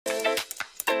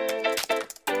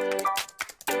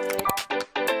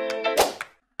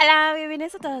Hello,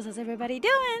 bienvenidos a todos. How's everybody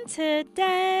doing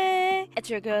today? It's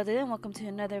your girl Dingo, and welcome to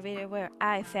another video where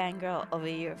I fangirl over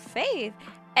your fave.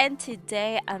 And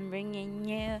today I'm bringing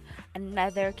you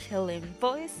another killing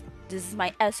voice. This is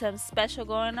my SM special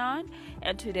going on,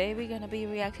 and today we're gonna be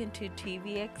reacting to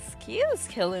TVXQ's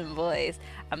killing voice.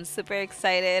 I'm super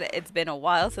excited. It's been a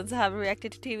while since I have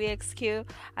reacted to TVXQ.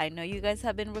 I know you guys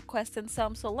have been requesting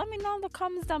some, so let me know in the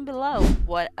comments down below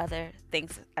what other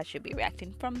things I should be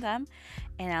reacting from them,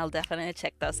 and I'll definitely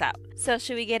check those out. So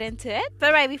should we get into it?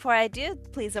 But right before I do,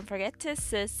 please don't forget to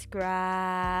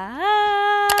subscribe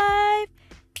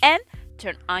and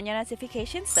turn on your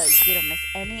notifications so you don't miss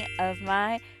any of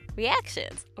my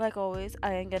reactions. Like always,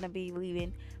 I am gonna be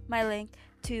leaving my link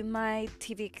to my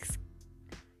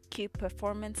TVXQ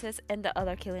performances and the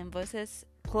other killing voices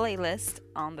playlist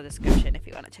on the description if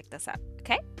you want to check this out.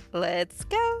 Okay, let's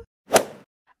go.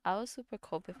 I was super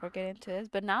cold before getting into this,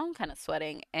 but now I'm kind of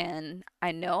sweating, and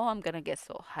I know I'm gonna get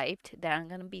so hyped that I'm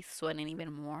gonna be sweating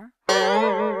even more.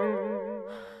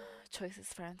 Choices,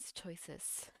 friends,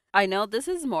 choices. I know this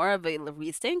is more of a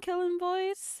recent killing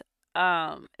voice.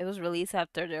 It was released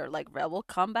after their Rebel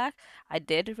comeback. I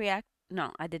did react.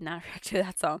 No, I did not react to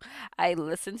that song. I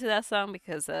listened to that song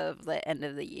because of the end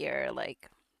of the year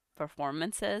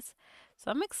performances.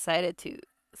 So I'm excited to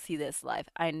see this live.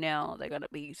 I know they're gonna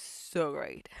be so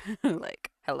great.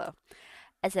 Hello,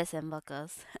 SSM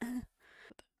vocals.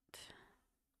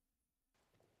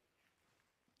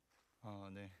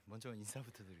 네, 먼저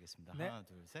인사부터 드리겠습니다. 네. 하나,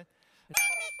 둘, 셋.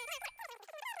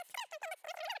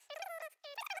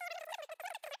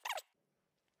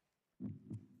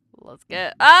 Let's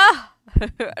get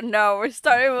no, we're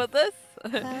starting with this.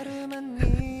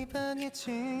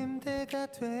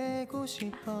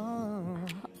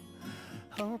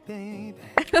 Oh baby.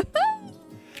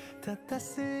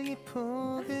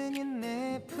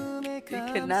 You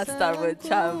cannot start with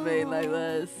Chanbei like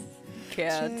this.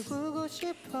 Can't.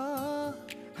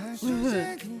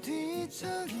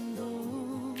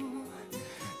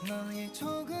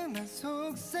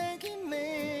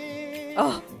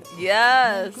 Oh,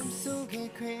 yes.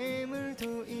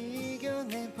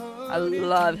 I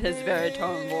love his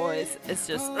baritone voice. It's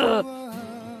just ugh.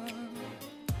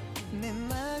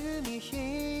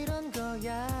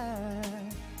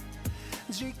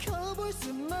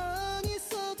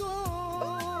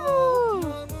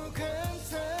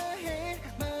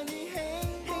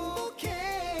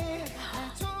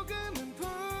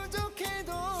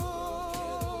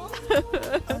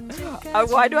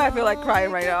 Why do I feel like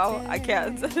crying right now? I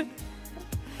can't.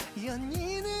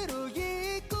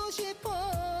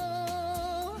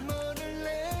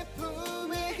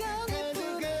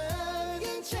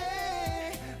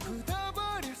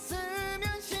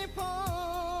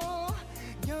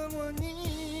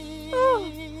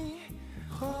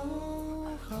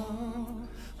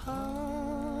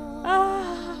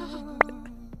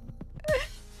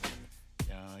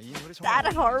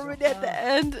 That harmony at the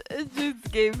end, it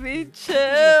just gave me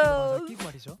chills.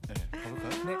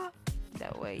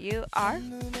 That way you are.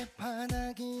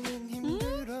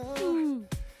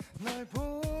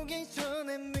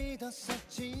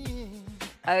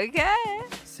 Okay.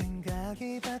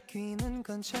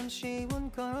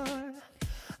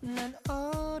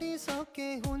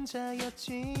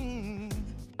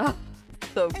 Oh,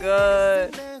 so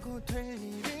good.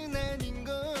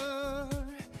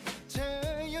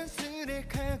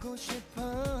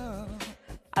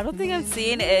 I don't think I've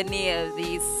seen any of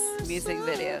these music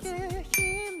videos.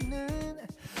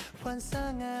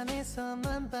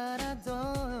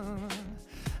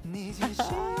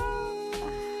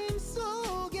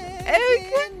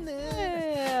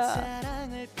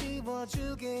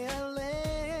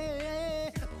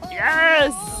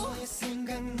 Yes!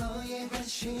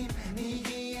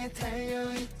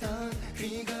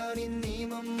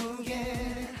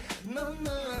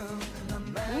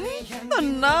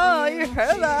 No, you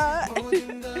heard that.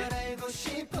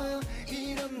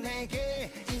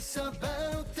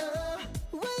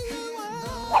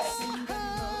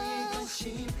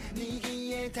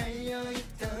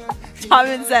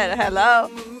 Simon said, hello,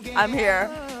 I'm here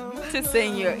to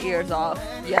sing your ears off.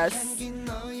 Yes.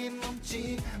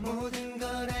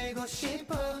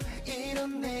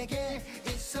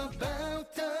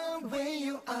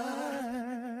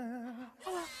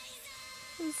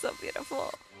 So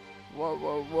beautiful. Whoa,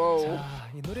 whoa, whoa. 자,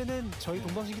 이 노래는 저희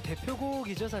동방신기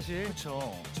대표곡이죠, 사실.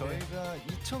 그렇죠. 저희가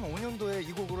 2005년도에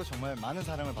이 곡으로 정말 많은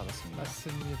사랑을 받았습니다.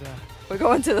 맞습니다. We're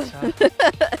going to the. 자,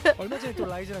 얼마 전에 또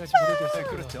라이즈랑 같이 무대도 했어요. 네,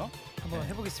 그렇죠. 한번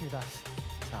해보겠습니다.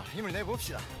 자, 힘을 내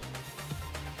봅시다.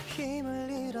 힘을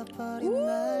잃어버린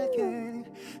날들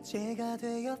제가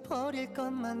되어버릴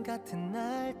것만 같은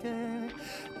날들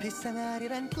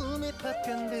비상하리란 꿈의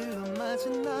파편들로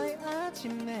맞은 나의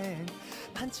아침엔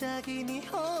반짝임이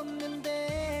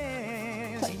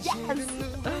없는데 진실은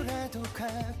누구라도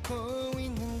갖고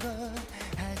있는 것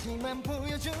하지만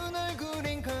보여준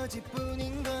얼굴엔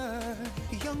거짓뿐인 것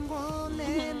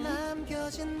영원에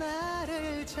남겨진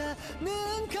나를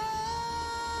찾는 것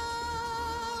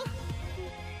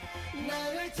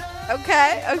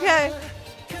Okay, okay.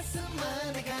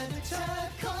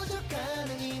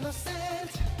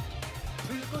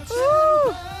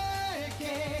 Ooh.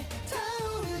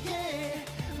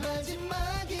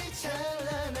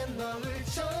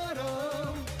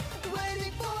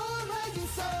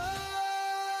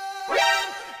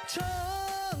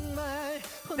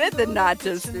 They did not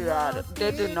just do that.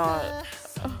 They did not.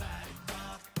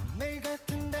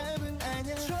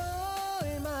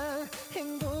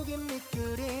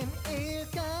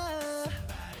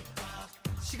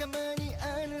 시간만이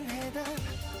아는 해답.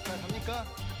 자, 갑니까?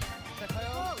 자,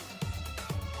 가요.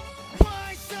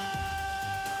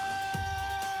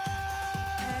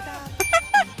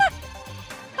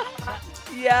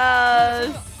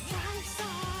 Yes.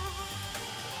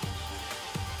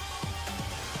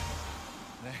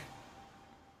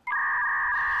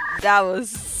 That was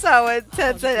so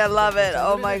intense and I love it.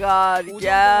 Oh my god.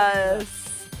 Yes.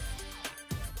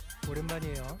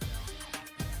 오랜만이에요.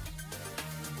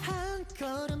 한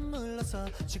걸음 물러서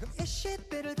지금 이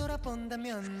시대를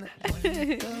돌아본다면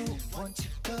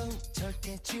원칙도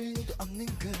절대 진리도 없는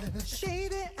그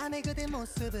시대 안에 그대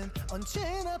모습은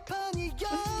언제나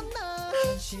판이었나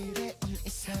현실에 없는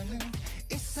이상은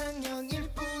이상형일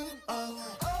뿐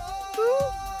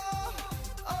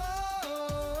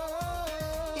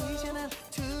이제 난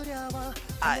두려워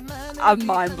I'm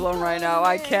mind blown right now.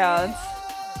 I can't.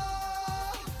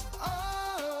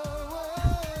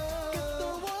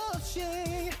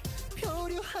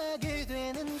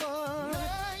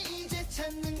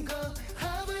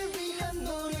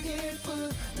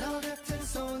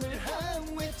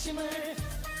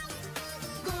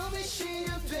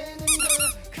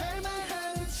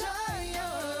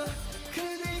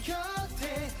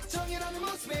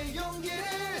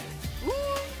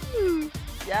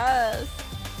 Yes.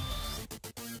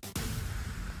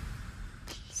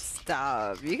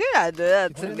 Stop. You cannot do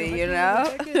that to me, you know?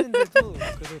 짧게 했는데도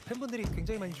그래도 팬분들이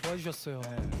굉장히 많이 좋아해 주셨어요.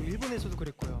 또 일본에서도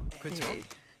그랬고요. 그렇죠.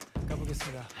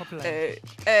 가보겠습니다. 퍼플라인.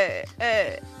 Hey.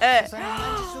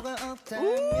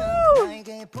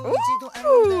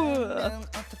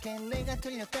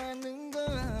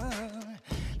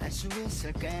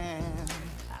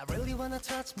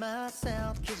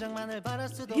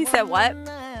 He said what?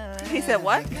 He said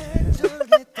what?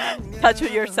 Touch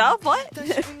with yourself? What?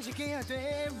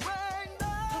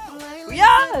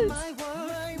 Yes!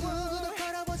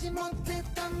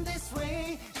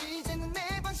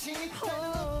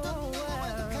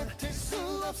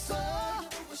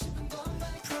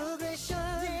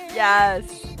 Yes.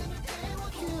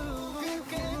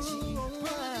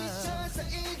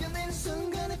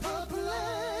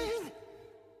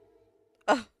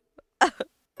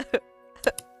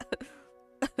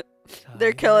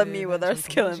 They're killing me with our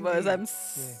skilling boys.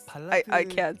 I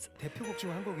can't. 대표곡 중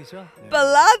한 곡이죠.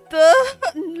 Balada?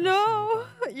 No.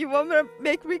 You want me to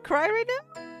make me cry right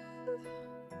now?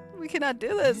 We cannot do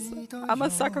this. I'm a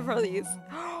sucker for these.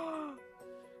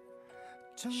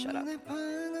 Shut up.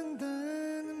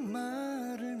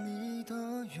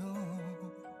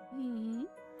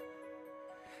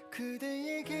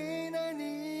 그대에겐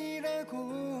아니라고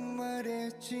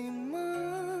말했지만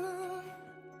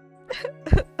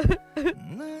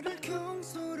나를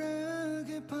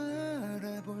경솔하게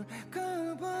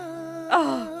바라볼까봐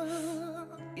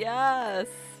Yes.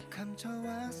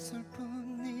 감춰왔을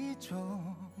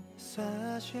뿐이죠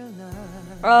사실 난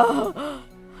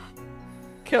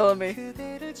Killing me.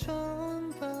 그대를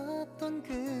처음 봤던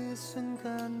그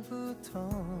순간부터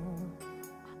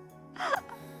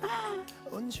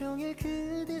온종일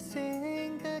그대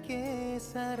생각에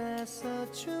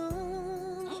살았었죠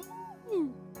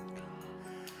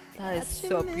That is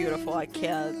so beautiful. I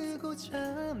can't.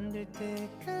 잠들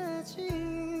때까지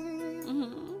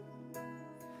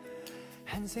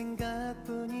한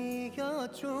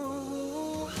생각뿐이었죠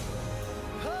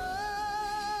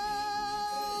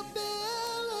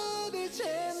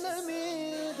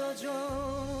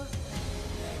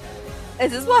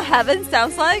Is this what heaven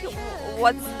sounds like?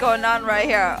 What's going on right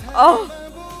here? Oh.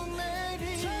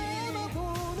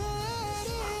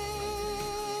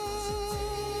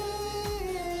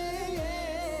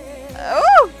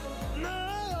 Oh.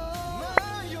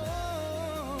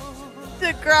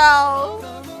 The growl.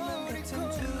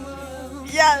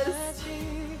 Yes.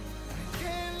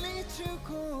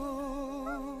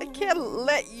 I can't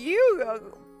let you go,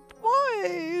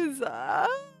 boys.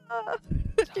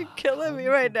 You're killing me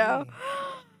right now.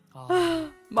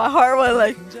 My heart went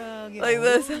like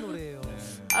this.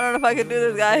 I don't know if I can do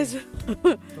this, guys.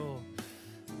 또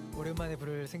오랜만에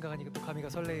부를 생각하니까 또 감회가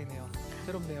설레이네요.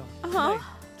 새롭네요. Uh-huh.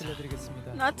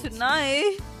 들려드리겠습니다. Not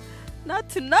tonight. Not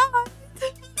tonight.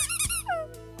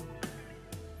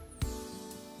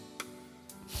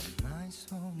 나의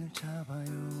손을 잡아요.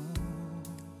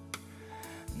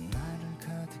 나를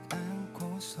가득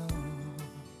안고서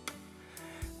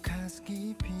가슴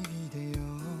깊이 기대어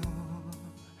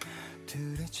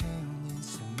둘의 체온이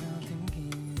스며든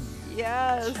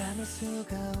Yes. 참을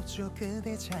수가 없죠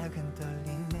그대 작은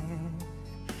떨림에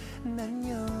난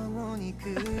영원히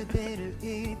그대를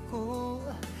잊고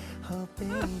Oh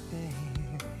baby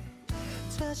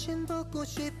자신 벗고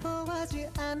싶어 하지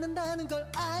않는다는 걸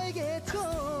알겠죠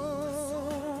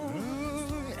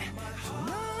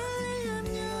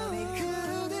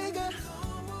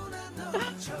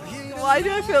Why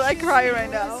do I feel like crying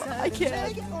right now? I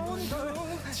can't.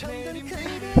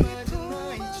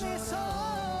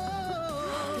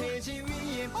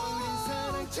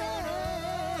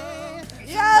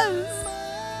 Yes.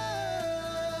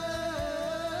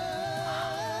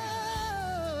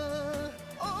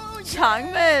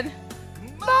 Changmin.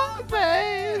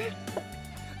 Changmin.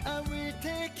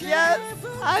 Yes.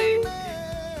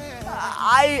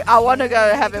 I want to go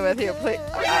to heaven with you, please.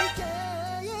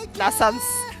 That sounds.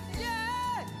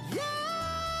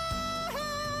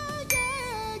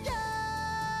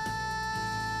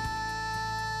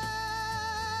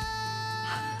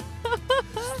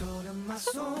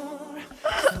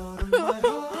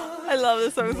 I love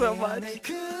this song so much.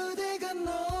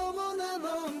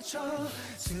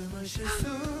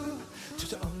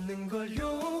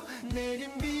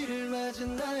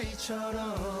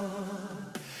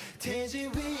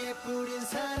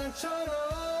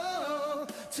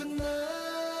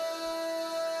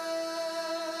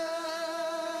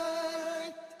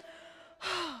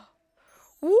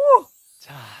 Woo!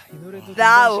 자, 이 노래도 That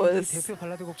덴가 씨의 was- 대표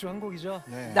발라드 곡 중 한 곡이죠.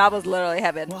 네. That was literally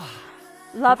heaven. 와,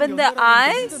 Love in the 연결하기가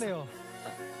eyes. 힘드네요.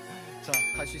 자,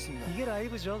 갈 수 있습니다. 이게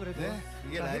라이브죠, 그래도. 네,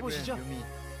 이게 자, 라이브의 해보시죠.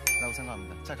 묘미라고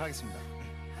생각합니다. 자, 가겠습니다.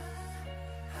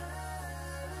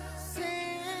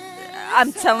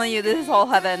 I'm telling you, this is all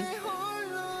heaven.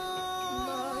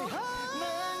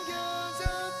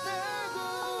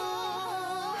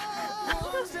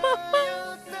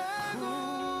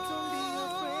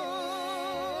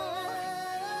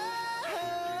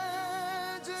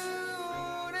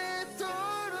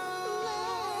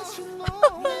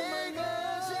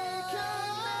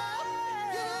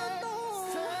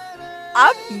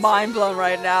 I'm mind blown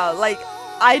right now. Like,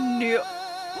 I knew.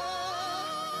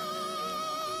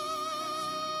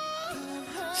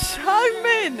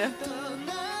 Changmin!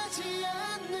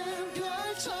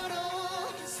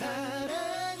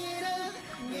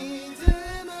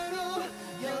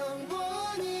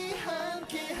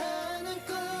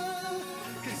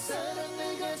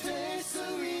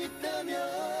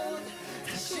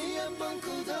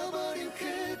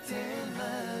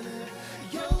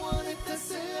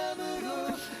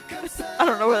 I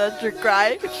don't know whether to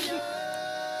cry.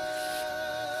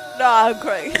 No, I'm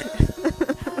crying.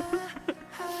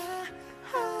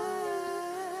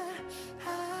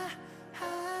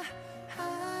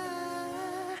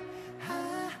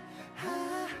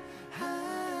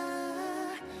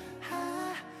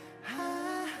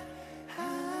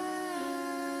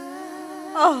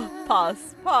 Oh,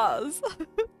 pause.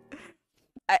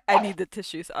 I need the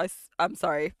tissues. I'm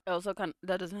sorry. Also,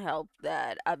 that doesn't help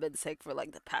that I've been sick for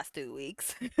like the past 2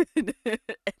 weeks.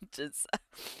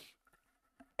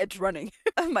 It's running.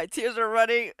 My tears are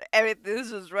running.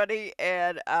 Everything's just running,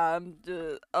 and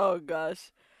just, oh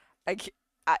gosh, I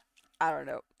don't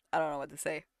know. I don't know what to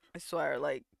say. I swear,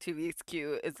 like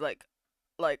TVXQ is like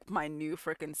my new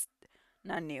freaking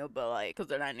not new, but like, cause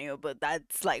they're not new, but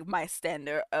that's like my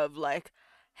standard of like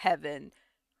heaven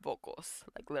vocals,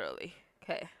 like literally.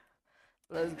 Okay,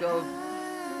 let's go.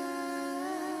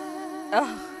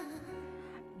 Ugh.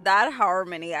 That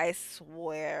harmony, I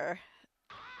swear,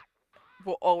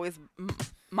 will always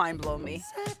mind blow me.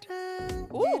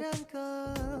 Ooh.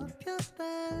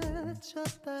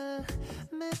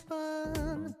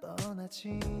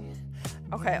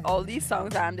 Okay, all these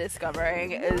songs I'm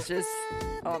discovering is just,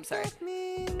 oh, I'm sorry,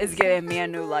 it's giving me a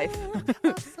new life.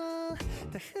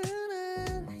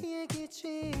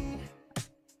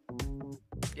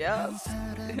 Yes.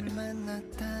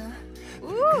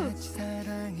 Ooh.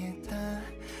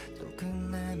 또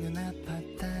끝나면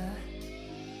아팠다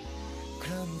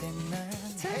그런데 난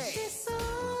다시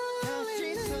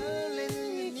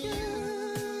설레는 이유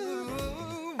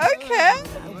Okay.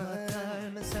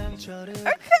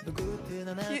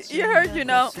 You heard, you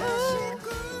know.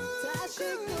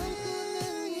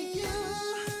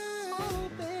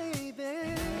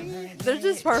 They're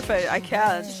just perfect. I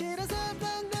can't.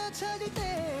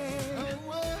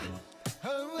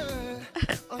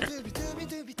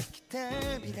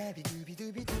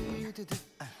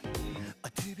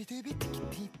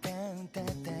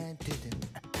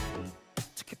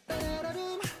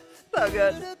 So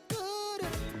good.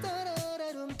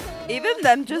 Even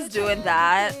them just doing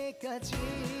that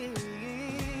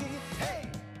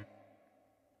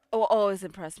always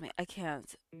impress me. I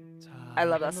can't. I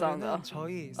love that song though.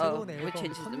 Oh, which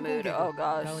changes the mood. Oh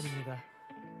gosh.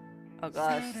 Oh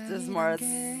gosh. This is more.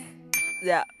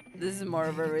 Yeah, this is more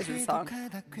of a recent song.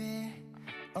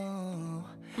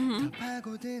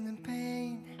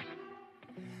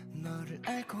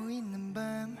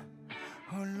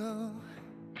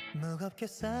 무겁게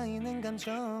쌓이는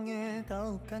감정에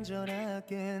더욱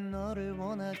간절하게 너를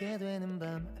원하게 되는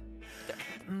밤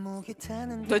목이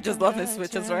타는 They just love his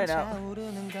switches right now.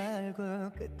 차오르는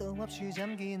갈고 끝도 없이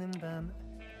잠기는 밤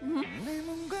내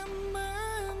몸과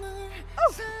마음을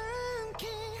삼킨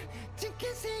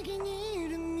짙게 새긴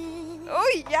이름이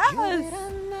Oh yes.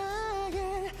 유일한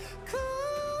나의 구호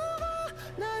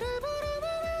나를 부르는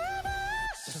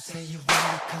So say you want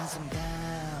me cause I'm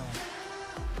down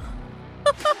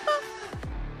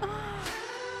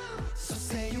So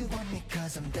say you want me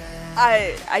cause I'm down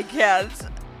I can't.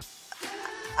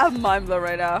 I'm mind blown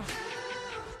right now.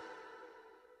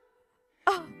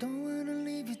 Don't wanna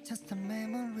leave it just a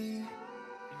memory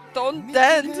Don't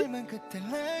dance.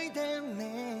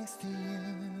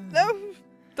 No,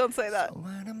 don't say that.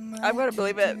 I'm gonna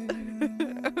believe it.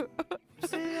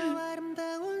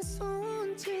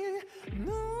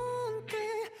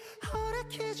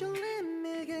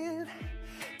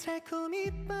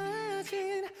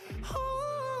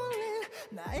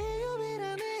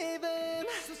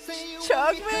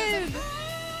 Chungmin!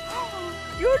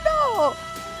 You know!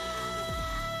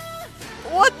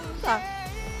 What the?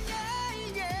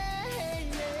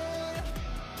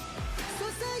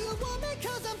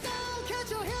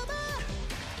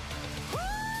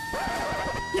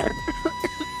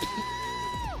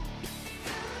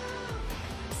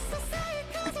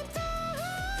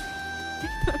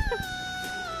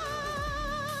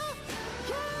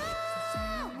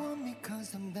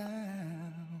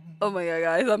 Oh my god,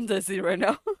 guys, I'm dizzy right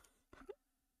now.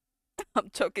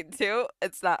 I'm choking too.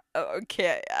 It's not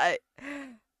okay. I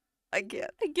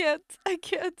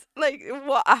can't. Like,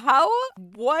 what? How?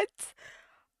 What?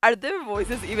 Are their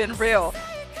voices even real?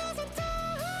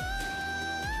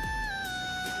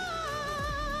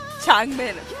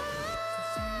 Changmin.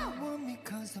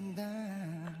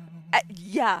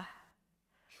 Yeah.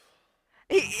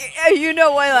 You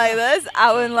know what, like this?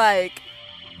 I would like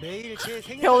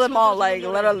kill them all, like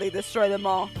literally destroy them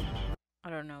all. I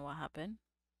don't know what happened.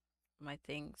 My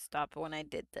thing stopped when I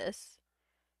did this.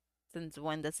 Since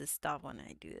when does it stop when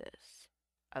I do this?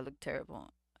 I look terrible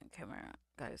on camera,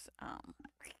 guys.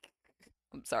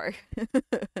 I'm sorry.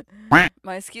 My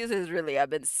excuse is really I've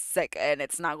been sick and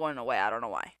it's not going away. I don't know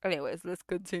why. Anyways, let's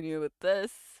continue with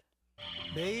this.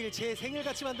 매일 제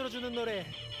생일같이 만들어주는 노래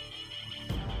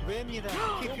왜입니다.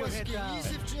 Keep your head down.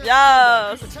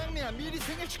 Yes.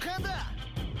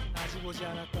 아직 오지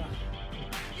않았다.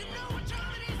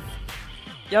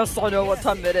 Yes, I know what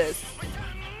time it is.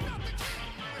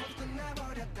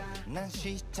 난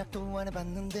시작도 안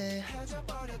해봤는데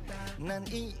난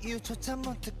이유조차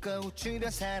못 듣고 주변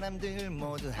사람들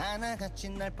모두 하나같이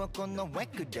날 뻗고 너 왜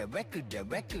그래 왜 그래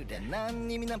왜 그래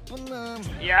난 이미 나쁜 놈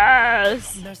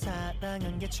Yes. 널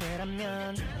사랑한 게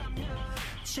죄라면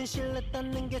진실을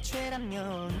닦는 게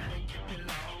죄라면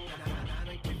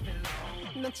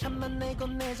넌 참만 내고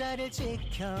내 자리를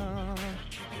지켜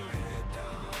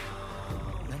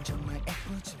넌 정말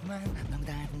예쁘지만 너무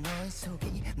다른 너의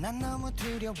속이 난 너무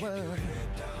두려워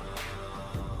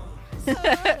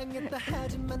사랑했다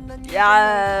하지만 난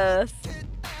Yes.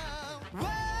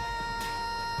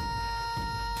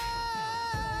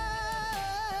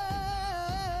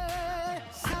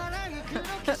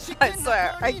 I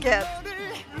swear, I can't.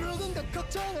 누군가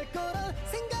걱정할 거라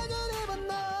생각을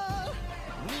해봤나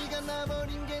네가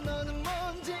나버린 게 너는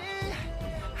뭔지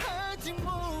아직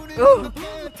모르는 것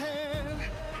같아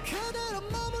그대로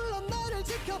머물러 나를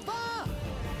지켜봐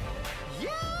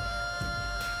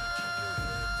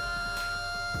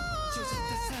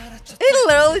It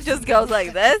literally just goes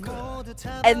like this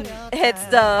and hits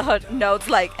the notes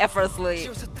like effortlessly.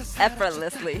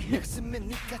 effortlessly.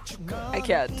 I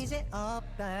can't.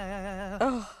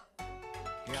 Oh,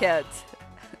 can't.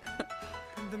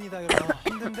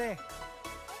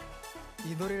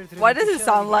 Why does it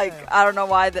sound like, I don't know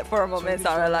why, that for a moment it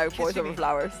sounded like Boys Over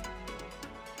Flowers.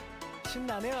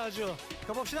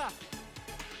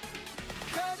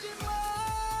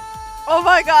 Oh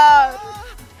my god!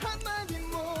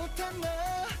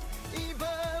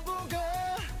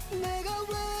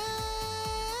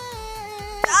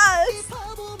 Yes!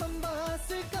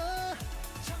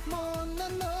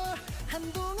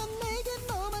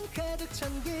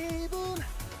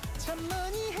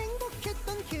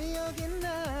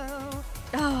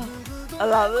 Oh, I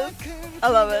love it. I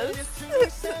love it.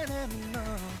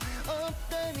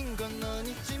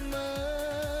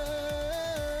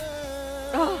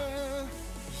 Oh.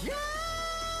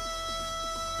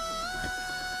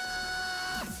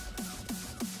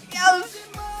 Yes.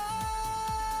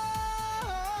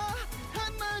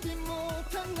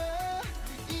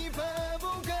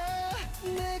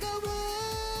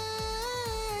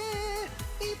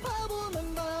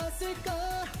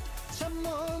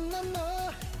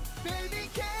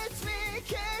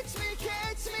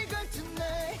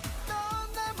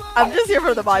 I'm just here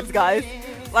for the vibes, guys.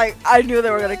 Like, I knew they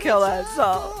were gonna kill that,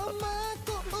 so.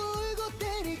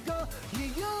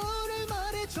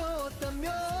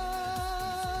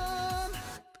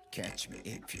 Catch me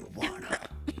if you wanna.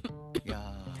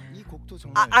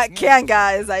 I can't,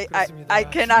 guys. I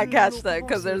cannot catch that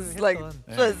because there's like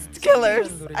just killers.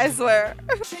 I swear.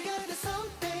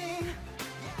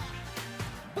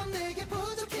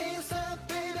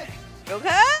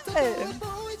 Okay.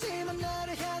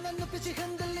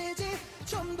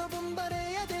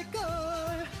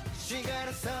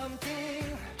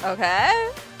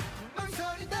 Okay.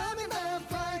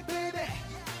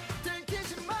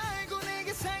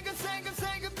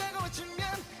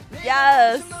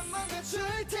 Yes.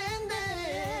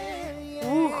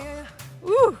 Ooh.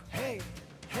 Ooh.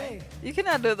 You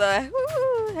cannot do that.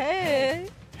 Ooh, hey.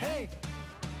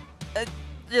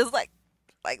 Just like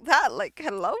that. Like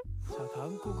hello. 자,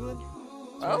 다음 곡은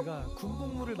저희가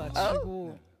군복무를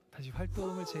마치고 다시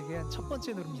활동을 재개한 첫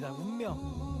번째 노래입니다. 운명.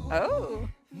 Oh.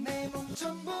 내 몸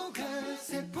전부가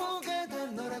세포가 다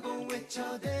너라고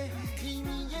외쳐대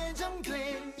이미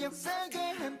예정된 역사가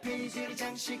한 페이지를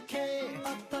장식해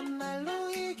어떤 말로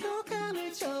이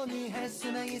교감을 정의할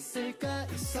수나 있을까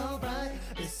It's alright,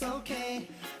 it's okay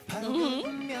바로 그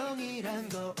운명이란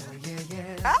거 Oh yeah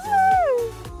yeah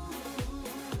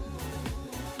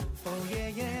Oh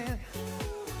yeah yeah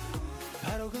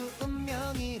바로 그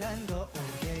운명이란 거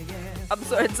Oh yeah yeah I'm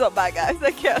sorry, it's so bad, guys.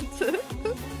 I can't.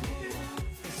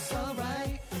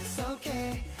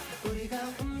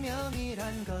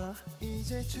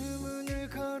 이제 주문을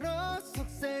걸어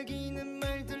속삭이는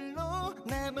말들로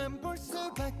나만 볼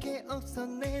수밖에 없어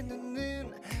내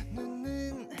눈은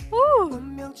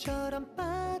운명처럼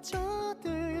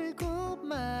빠져들고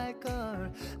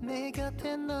말걸 내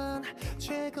곁에 넌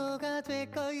최고가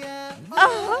될 거야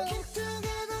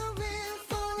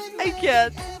I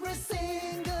can't. Every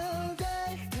single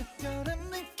day 특별한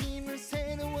느낌을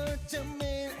새로워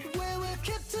점해 Where we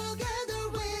keep together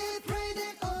we pray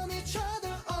that on each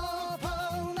other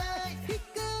all night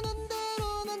이끄는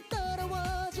대로 난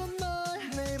따라와줘 널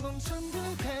내 몸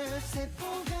전부가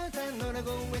세포가 다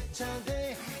너라고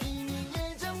외쳐대 이미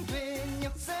예정된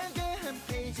역사가 한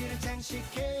페이지를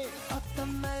장식해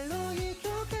어떤 말로 이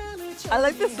교감을 I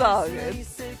like this song.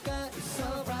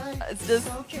 It's just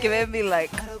giving me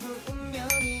like.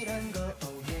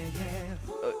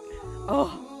 Oh.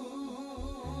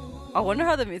 I wonder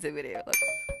how the music video looks.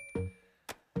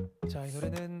 자, 이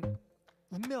노래는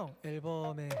운명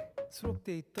앨범에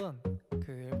수록돼 있던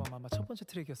그 앨범 아마 첫 번째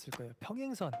트랙이었을 거예요.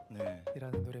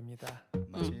 평행선이라는 노래입니다.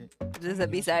 This is a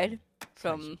B-side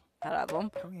from that album.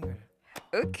 평행을.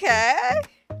 Okay.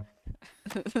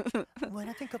 When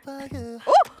I think about you,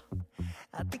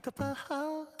 I think about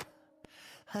how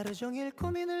하루 종일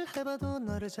고민을 해봐도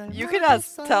너를 잘 You cannot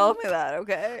모르겠어. tell me that,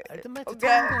 okay? 알던 말도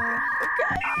Okay.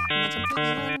 참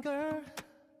특이한 걸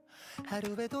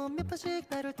하루에도 몇 번씩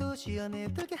나를 또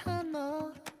시험에 들게 한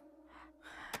너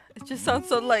It just sounds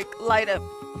so like light up.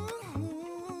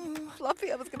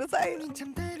 Fluffy, I was gonna say.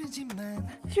 참 다르지만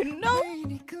You know,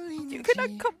 you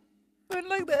cannot come in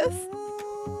like this.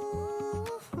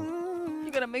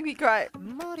 You're gonna make me cry.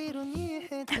 머리론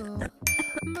이해해도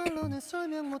말로는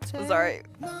설명 못해 I'm sorry.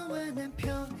 너와 난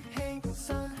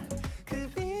평행선 그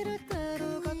위를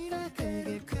따로 걷다 그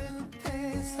길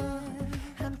끝에서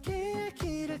함께할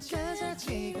길을 찾아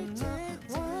지금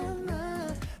너와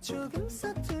나 조금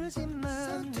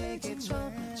서툴지만 내게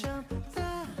점점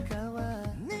다가와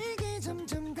내게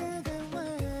점점 다가와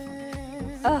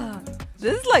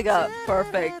This is like a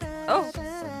perfect. Oh.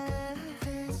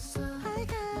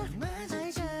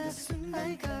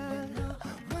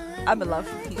 I'm in love.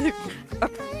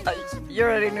 You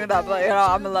already knew that, but you know,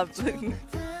 I'm in love.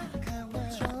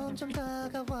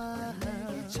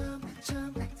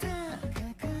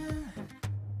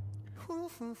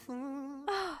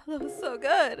 That was so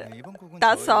good.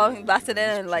 That song blasted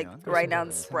in like right now in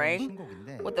the spring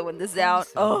with the windows down.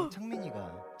 Oh,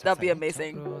 that'd be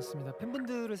amazing. 그렇습니다.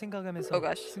 팬분들을 생각하면서 Oh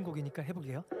gosh. 쓴 곡이니까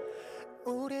해볼게요.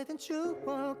 오래된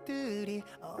추억들이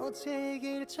어제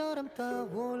일처럼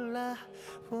떠올라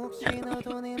혹시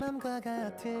너도 내 맘과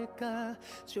같을까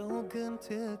조금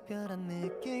특별한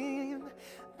느낌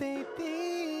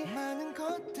baby 많은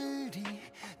것들이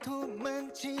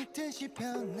도망치듯이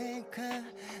변해가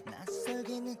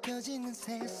낯설게 느껴지는 I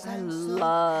세상 속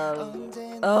love.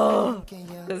 언제나 Oh,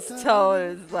 함께였던 this tone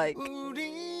is like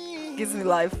우리 gives me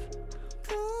life.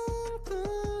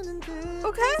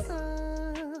 Okay.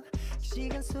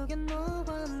 시간 속에 너와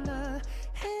나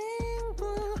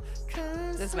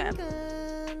행복한 This man.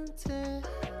 순간들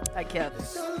I can't.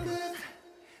 So good,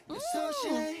 you're so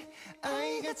shy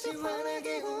아이같이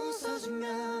환하게 웃어주며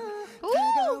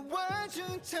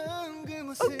다가와준 처음 그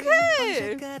모습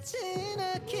Okay.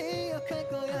 언제까지나 기억할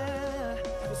거야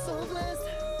You're so blessed,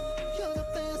 you're the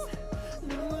best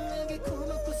눈물나게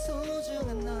고맙고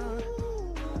소중한 너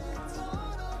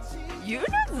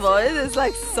Yuna's voice is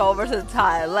like so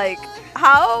versatile. Like,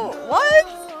 how? What?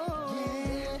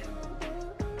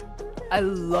 I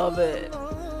love it.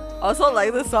 Also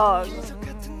like the song.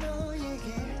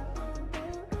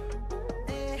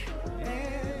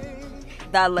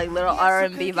 That like little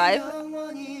R&B vibe.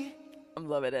 I'm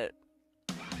loving it.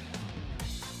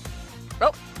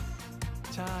 Oh,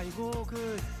 자, 이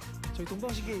곡은 저희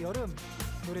동방신기의 여름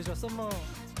노래죠. 썸머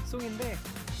송인데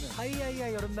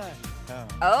하이하이하 여름날.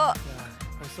 oh, 야,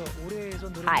 벌써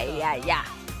오래전 노래입니다. hi, yeah, yeah.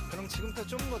 그럼 지금부터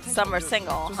조금 더 Summer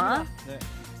single, huh? 네.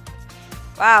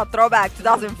 Wow, throwback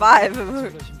 2005.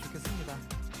 즐거우시면 좋겠습니다.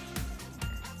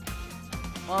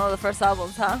 One of the first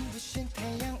albums, huh? 부신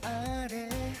태양 아래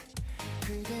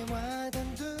그대와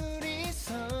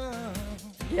단둘이서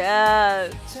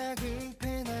Yes. 작은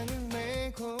배낭을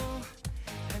메고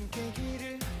함께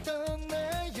길을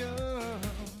떠나요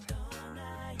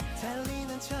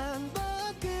달리는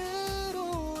창밖으로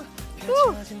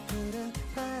펼쳐진 푸른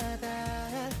바다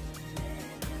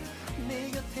내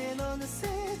곁에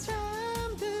어느새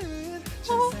잠든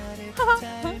천사를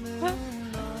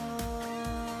닮은 너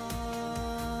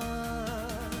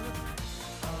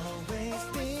Always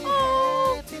be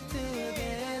happy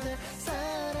together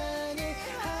사랑해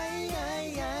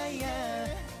하이하이하이야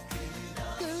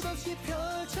끝없이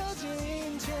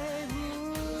펼쳐진 채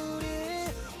우리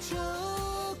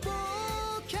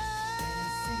축복해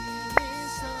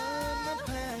미소만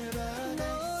바라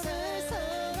너를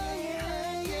사랑해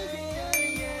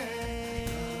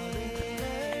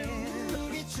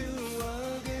우리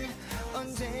추억을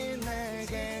언제나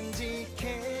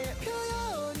간직해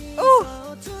표현이 오!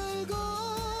 서툴고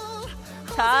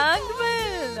장면.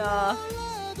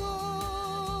 몰라도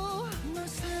널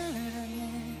사랑해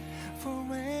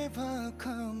Forever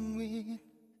come with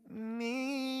me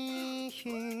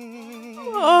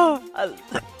Oh, I love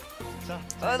it.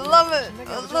 I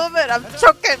love it. I'm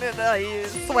choking it. I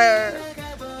swear.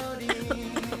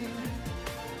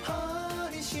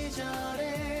 어린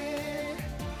시절에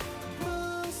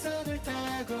풍선을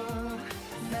타고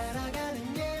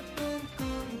날아가는 예쁜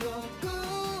꿈도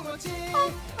꾸었지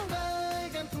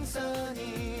빨간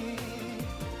풍선이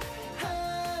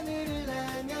하늘을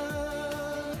날며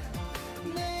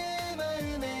내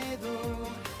마음에도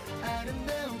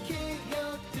아름다운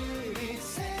기억들이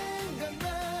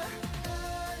생각나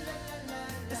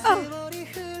세월이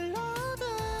흘러도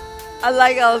I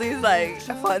like all these like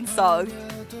fun songs.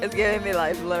 It's giving me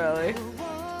life, literally.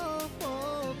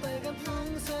 빨간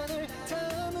풍선을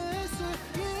담을 수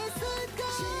있을까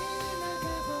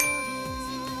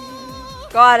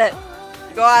Got it.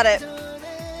 Got it.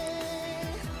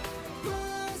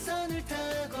 풍선을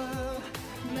타고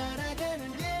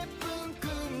날아가는 예쁜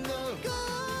꿈도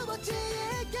꾸었지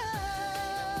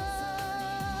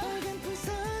빨간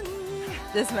풍선이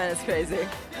This man is crazy.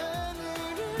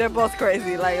 They're both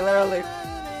crazy, like literally.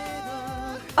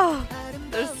 Oh,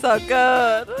 they're so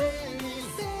good.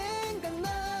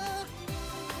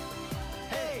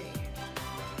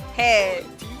 Hey.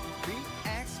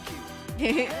 TVXQ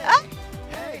Ah,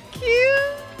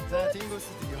 cute. 자 딩고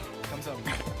스튜디오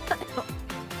감사합니다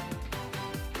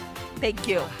Thank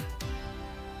you.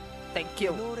 Thank 이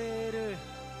you. 노래를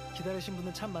기다리신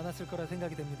분은 참 많았을 거라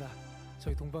생각이 됩니다.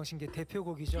 저희 동방신기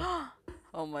대표곡이죠.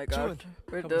 Oh my god. June,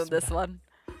 We're doing this 가보겠습니다. one.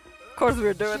 Of course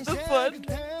we're doing this one.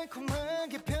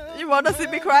 You wanna see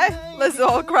me cry? Let's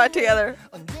all cry together.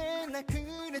 언제나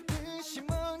그랬듯이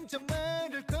먼저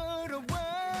말을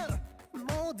걸어와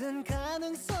모든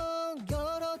가능성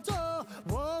열어줘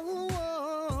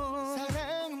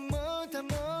사랑은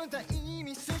뭐다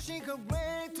이미 수식어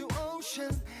way to ocean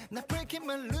나 breaking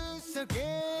my loose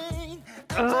again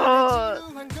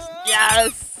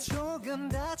Yes. 조금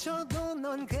다쳐도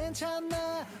넌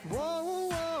괜찮아 넌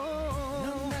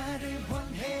나를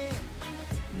원해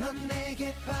넌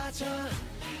내게 빠져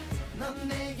넌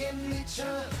내게 미쳐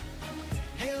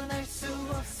헤어날 수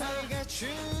없어 I got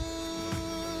you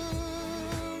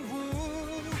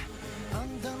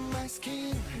Under my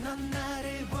skin 넌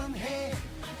나를 원해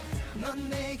넌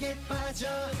내게 빠져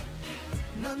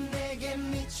넌 내게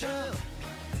미쳐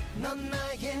넌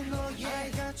나의 너의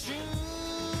I got you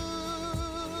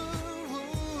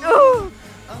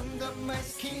Under my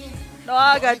skin No,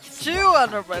 I got you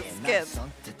under my skin.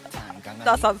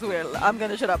 That sounds weird. I'm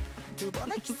gonna shut up.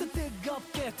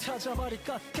 뜨겁게 터져버릴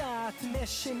것 같은 내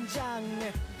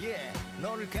심장에 Yeah,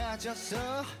 너를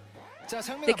가졌어 자 They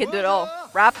상민아 can do it all.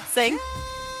 Rap, sing,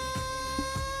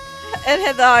 and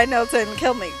hit the high notes and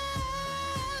kill me.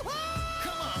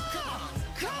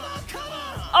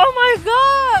 Oh my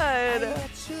god!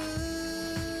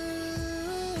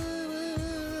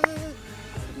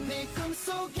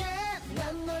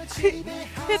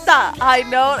 Hit that high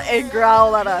note and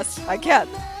growl at us. I can't.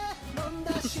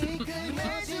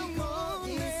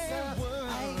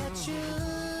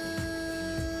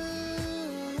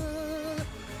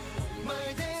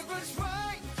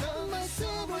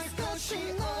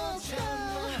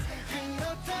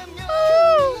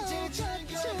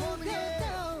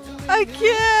 I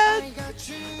can't.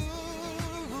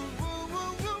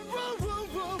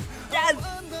 Yes.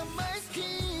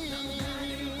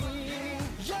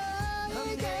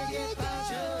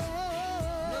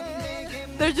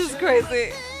 They're just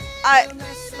crazy.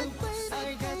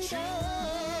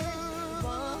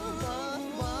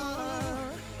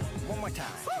 One more time.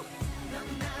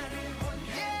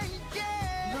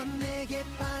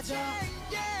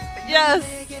 Yes.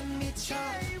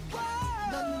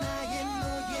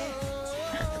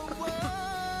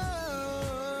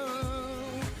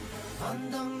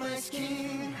 Under my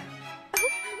skin.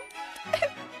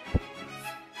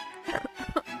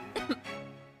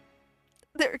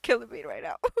 They're killing me right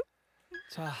now.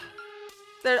 자,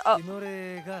 They're 이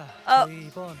노래가 저희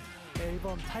이번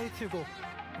앨범 타이틀곡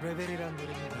레벨이라는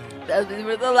노래입니다. that's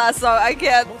the last song. I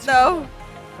can't. No.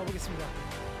 가보겠습니다.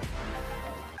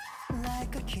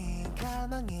 Like a king,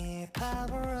 가망의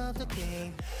power of the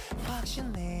game.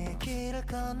 확신의 길을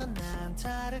걷는 난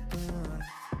다를 뿐.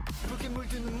 붉게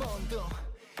물드는 먼도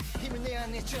힘을 내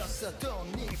안에 줬어도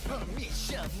네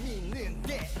permission 있는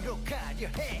대로 가려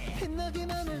해.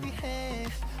 빛나기만을 위해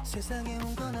세상에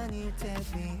온 건 아닐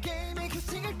테니 게임에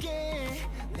규칙을게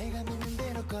내가 믿는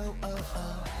대로 go oh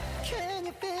oh. Can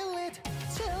you feel it?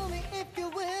 Tell me if you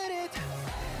with it.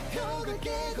 벽을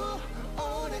깨고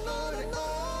on and on and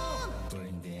on.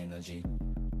 Burning the energy,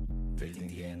 building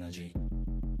the energy.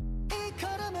 이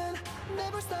걸음은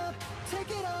never stop, take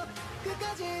it up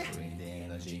끝까지. Burning the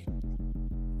energy,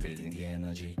 building the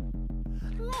energy.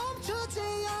 멈추지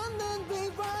않는 we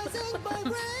rising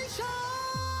vibration.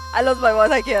 I lost my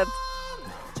voice. I can't.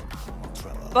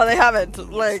 But they haven't.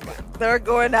 Like they're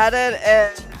going at it,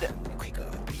 and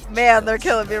man, they're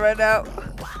killing me right now.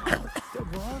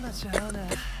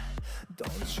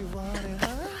 Don't you want it,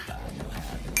 huh?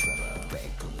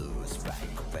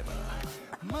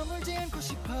 머물지 않고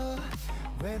싶어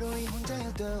외로이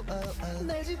혼자여도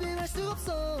날 지배할 수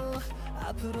없어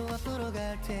앞으로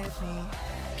갈 테니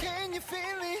Can you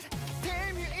feel it?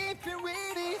 Tell me if you're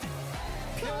with it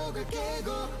벽을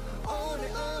깨고 on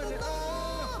and on and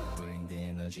on Bring the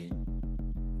energy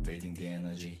Building the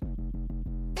energy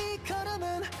이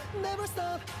걸음은 never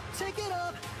stop Take it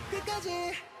up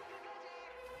끝까지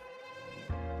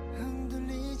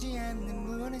흔들리지 않는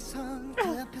문에선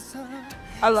그 앞에서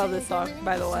I love this song,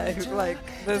 by the way. Like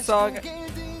this song,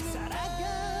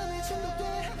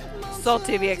 so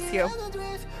TVXQ.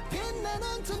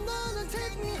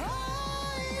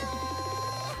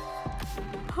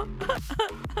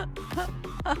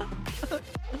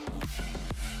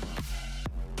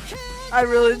 I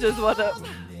really just want to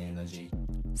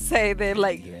say they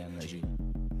like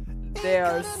they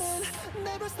are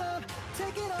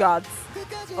gods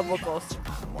of vocals.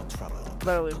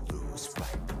 Literally.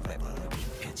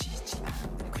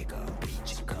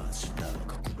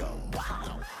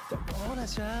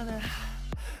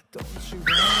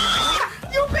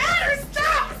 You better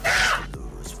stop!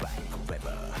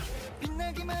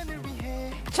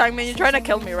 Changmin, you're trying to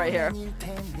kill me right here.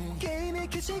 게임의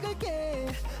규칙을 깨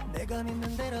내가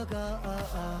믿는 대로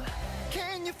가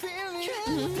Can you feel it?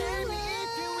 Tell me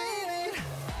if you real it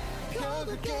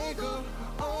벽을 깨고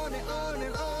on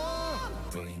and on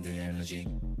Bring the energy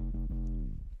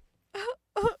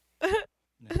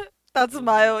That's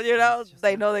Smile, you know?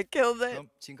 They know they killed it. 그럼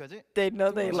지금까지 They know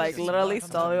they like literally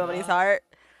stole everybody's heart.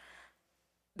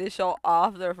 They show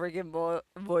off their freaking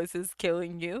voices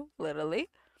killing you, literally.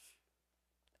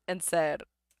 And said,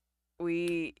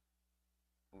 we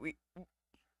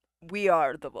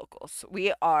are the vocals.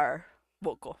 We are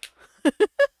vocal.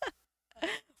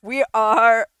 We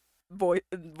are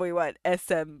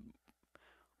SM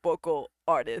vocal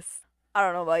artists. I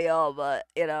don't know about y'all, but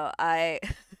you know, I'm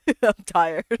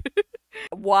tired.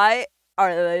 Why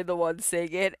are they the ones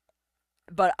singing?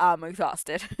 But I'm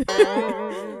exhausted.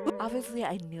 Obviously,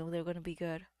 I knew they were gonna be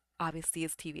good. Obviously,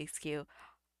 it's TVXQ.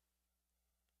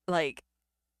 Like,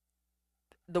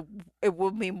 it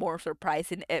would be more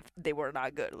surprising if they were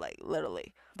not good. Like,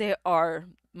 literally, they are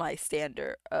my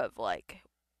standard of like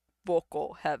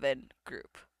vocal heaven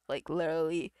group. Like,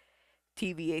 literally,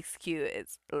 TVXQ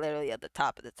is literally at the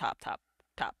top of the top,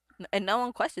 and no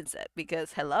one questions it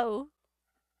because hello,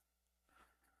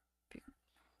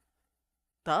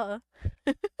 duh.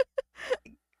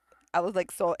 I was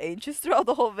like so anxious throughout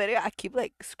the whole video. I keep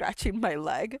like scratching my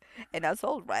leg, and that's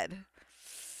all red.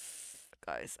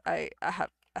 Guys, I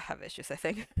have issues, I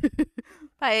think.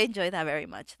 I enjoy that very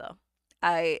much though.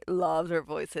 I love their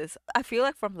voices. I feel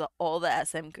like from all the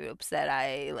SM groups that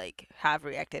I like have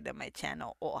reacted in my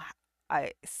channel or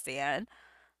I stand,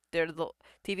 they're the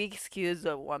TVXQ is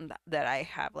the one that I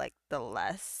have like the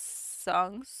less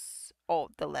songs or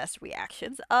the less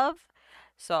reactions of.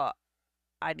 So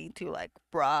I need to like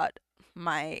broaden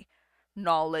my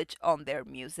knowledge on their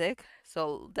music.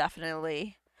 So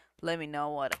definitely let me know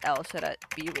what else should I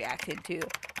be reacting to.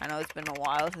 I know it's been a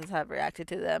while since I've reacted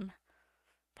to them.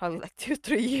 Probably like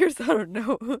 2-3 years, I don't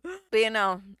know. But you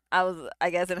know, I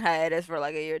guess in hiatus for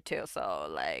like a year or two, so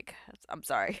like I'm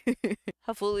sorry.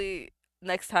 Hopefully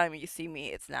next time you see me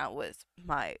it's not with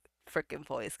my freaking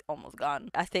voice almost gone.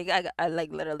 I think I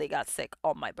like literally got sick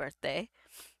on my birthday.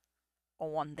 Or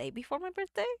one day before my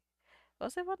birthday?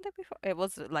 Was it one day before? It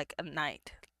was like a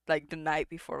night. Like the night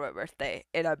before my birthday.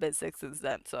 And I've been sick since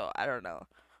then, so I don't know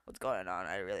what's going on.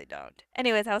 I really don't.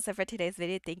 Anyways, that was it for today's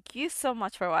video. Thank you so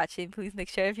much for watching. Please make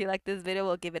sure if you like this video,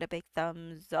 we'll give it a big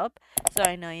thumbs up so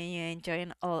I know you're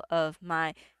enjoying all of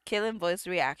my killing voice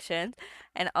reactions.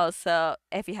 And also,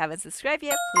 if you haven't subscribed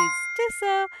yet, please do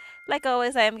so. Like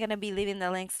always, I am going to be leaving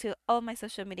the links to all my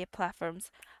social media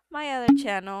platforms, my other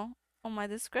channel, on my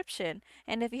description.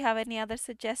 And if you have any other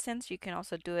suggestions, you can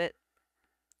also do it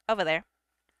over there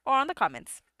or on the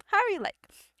comments, however you like.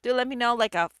 Do let me know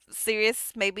like a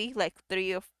series, maybe like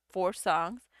 3 or 4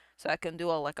 songs, so I can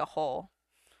do like a whole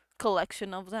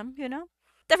collection of them, you know.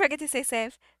 Don't forget to stay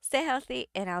safe, stay healthy,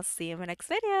 and I'll see you in my next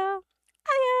video.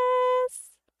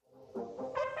 Adios.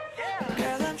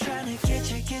 Girl, I'm trying to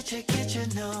get you,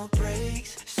 no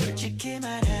breaks.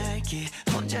 솔직히만 할게,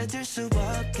 혼자 들 수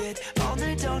없게.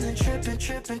 오늘도는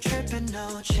tripping,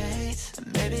 no chase.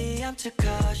 Maybe I'm too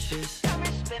cautious. Got me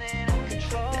spinning.